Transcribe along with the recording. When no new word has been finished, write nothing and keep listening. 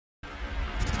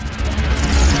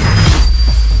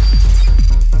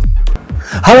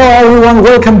Hello everyone,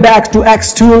 welcome back to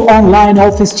XTOOLonline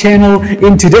Office channel.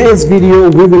 In today's video,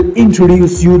 we will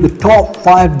introduce you the top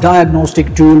 5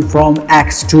 diagnostic tool from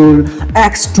XTOOL,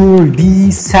 XTOOL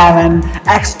D7,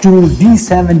 XTOOL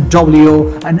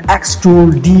D7W, and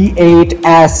XTOOL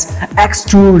D8S,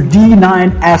 XTOOL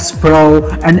D9S Pro,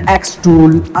 and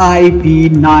XTOOL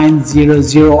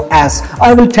IP900S.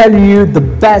 I will tell you the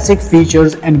basic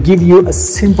features and give you a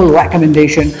simple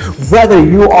recommendation whether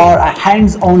you are a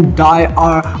hands-on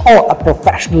or a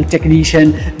professional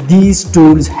technician. These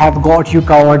tools have got you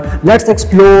covered. Let's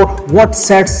explore what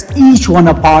sets each one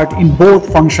apart in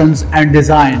both functions and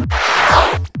design.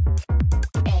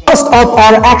 First up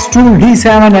are XTOOL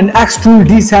D7 and XTOOL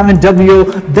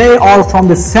D7W. They are from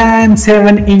the same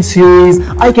 7-inch series.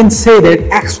 I can say that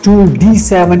XTOOL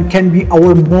D7 can be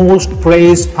our most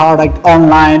praised product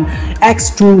online.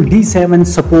 XTOOL D7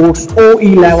 supports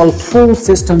OE level full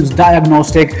systems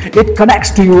diagnostic. It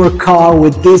connects to your car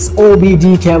with this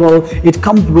OBD cable. It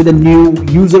comes with a new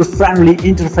user-friendly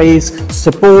interface,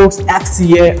 supports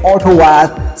FCA,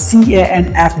 AutoWath,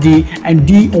 CANFD, and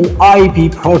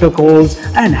DOIP protocols,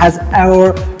 and has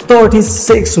over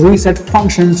 36 reset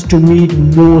functions to meet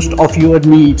most of your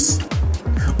needs.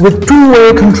 With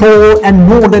two-way control and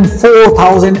more than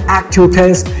 4,000 active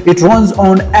tests, it runs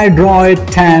on Android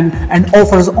 10 and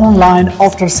offers online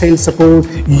after-sales support.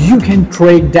 You can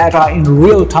track data in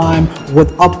real time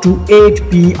with up to 8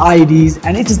 PIDs,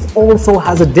 and it also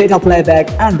has a data playback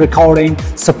and recording,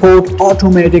 support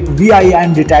automatic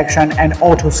VIN detection and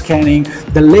auto scanning.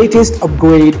 The latest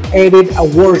upgrade added a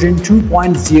version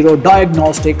 2.0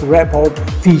 diagnostic report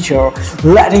feature,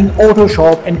 letting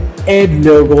Photoshop and add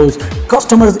logos,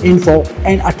 customers info,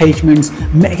 and attachments,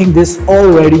 making this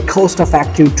already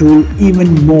cost-effective tool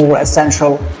even more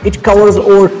essential. It covers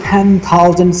over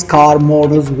 10,000 car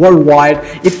models worldwide.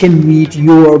 It can meet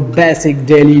your basic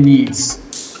daily needs.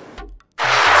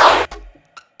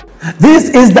 This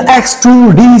is the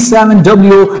XTOOL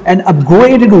D7W, an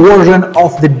upgraded version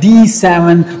of the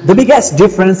D7. The biggest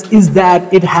difference is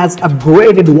that it has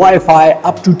upgraded Wi-Fi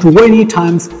up to 20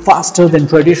 times faster than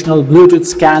traditional Bluetooth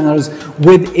scanners.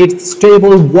 With its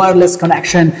stable wireless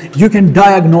connection, you can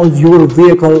diagnose your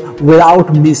vehicle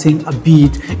without missing a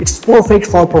beat. It's perfect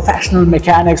for professional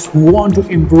mechanics who want to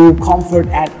improve comfort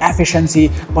and efficiency,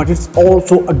 but it's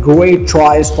also a great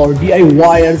choice for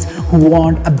DIYers who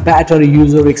want a better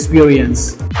user experience.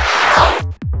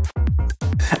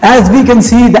 As we can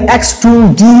see, the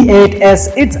XTOOL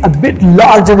D8S, it's a bit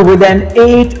larger with an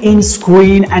 8-inch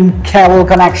screen and cable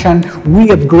connection. We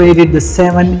upgraded the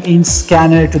 7-inch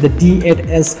scanner to the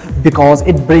D8S because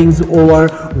it brings over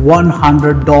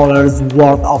 $100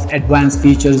 worth of advanced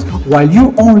features, while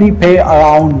you only pay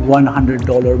around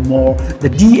 $100 more. The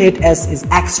D8S is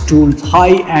XTOOL's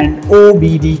high-end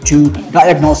OBD2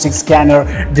 diagnostic scanner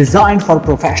designed for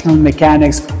professional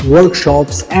mechanics,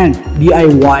 workshops, and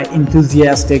DIY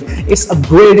enthusiasts. It's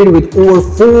upgraded with over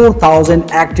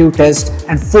 4,000 active tests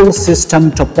and full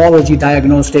system topology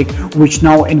diagnostic, which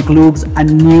now includes a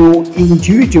new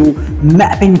intuitive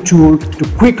mapping tool to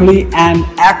quickly and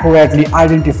accurately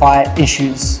identify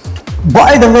issues.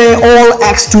 By the way, all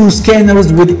XTOOL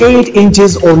scanners with 8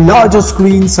 inches or larger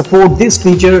screens support this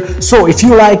feature, so if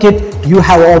you like it, you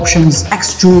have options.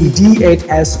 XTOOL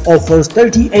D8S offers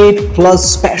 38 plus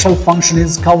special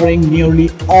functions covering nearly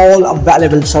all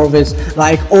available services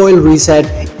like oil reset,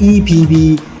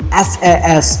 EPB,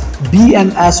 FAS,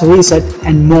 BMS reset,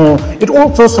 and more. It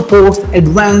also supports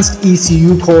advanced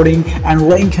ECU coding and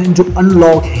ranking to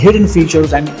unlock hidden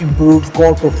features and improve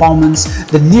core performance.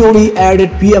 The newly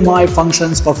added PMI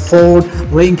functions for Ford,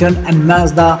 Lincoln, and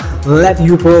Mazda let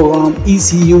you program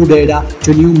ECU data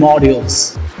to new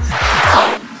modules.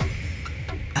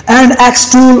 And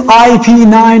XTOOL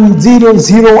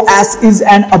IP900S is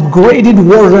an upgraded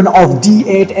version of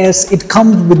D8S. It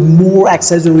comes with more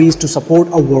accessories to support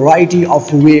a variety of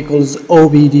vehicles'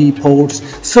 OBD ports,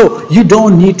 so you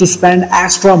don't need to spend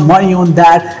extra money on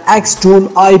that. XTOOL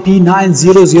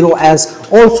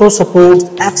IP900S also supports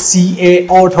FCA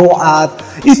AutoWath.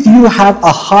 If you have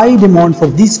a high demand for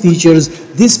these features,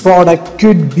 this product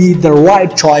could be the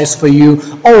right choice for you.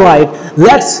 Alright,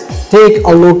 let's take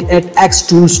a look at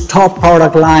XTOOL's top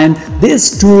product line.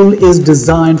 This tool is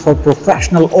designed for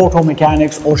professional auto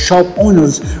mechanics or shop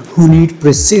owners who need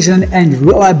precision and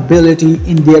reliability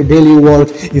in their daily work.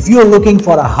 If you're looking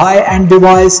for a high-end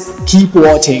device, keep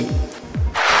watching.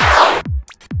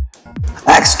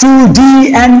 XTOOL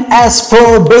D9S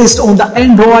Pro, based on the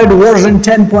Android version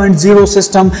 10.0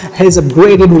 system, has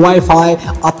upgraded Wi-Fi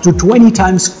up to 20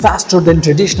 times faster than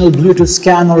traditional Bluetooth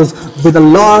scanners. With a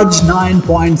large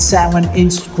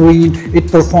 9.7-inch screen,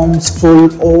 it performs full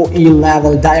OE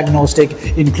level diagnostic,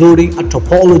 including a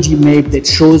topology map that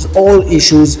shows all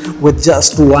issues with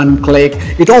just one click.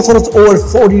 It offers over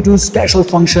 42 special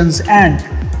functions and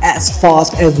as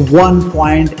fast as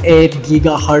 1.8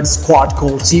 GHz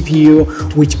quad-core CPU,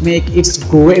 which make it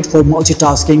great for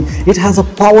multitasking. It has a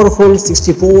powerful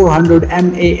 6400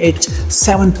 mAh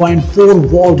 7.4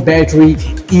 volt battery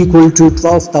equal to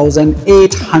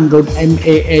 12,800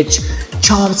 mAh.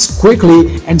 Charges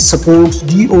quickly and supports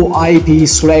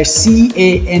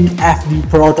DOIP/CANFD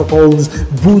protocols,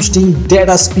 boosting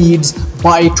data speeds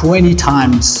by 20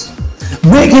 times.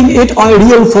 Making it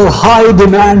ideal for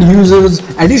high-demand users.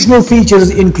 Additional features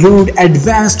include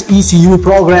advanced ECU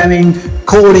programming,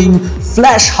 coding,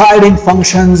 flash hiding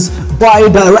functions,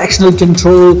 bi-directional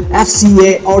control,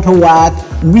 FCA auto-WAP,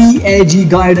 VAG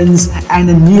guidance, and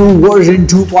a new version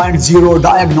 2.0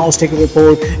 diagnostic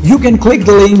report. You can click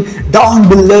the link down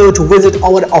below to visit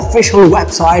our official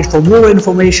website for more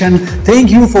information. Thank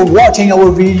you for watching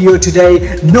our video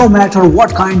today. No matter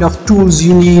what kind of tools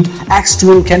you need,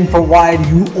 XTOOL can provide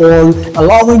you all,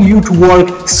 allowing you to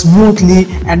work smoothly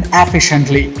and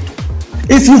efficiently.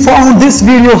 If you found this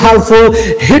video helpful,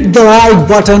 hit the like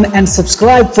button and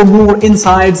subscribe for more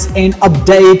insights and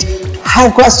updates.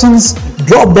 Have questions?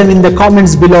 Drop them in the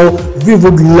comments below. We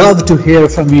would love to hear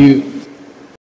from you.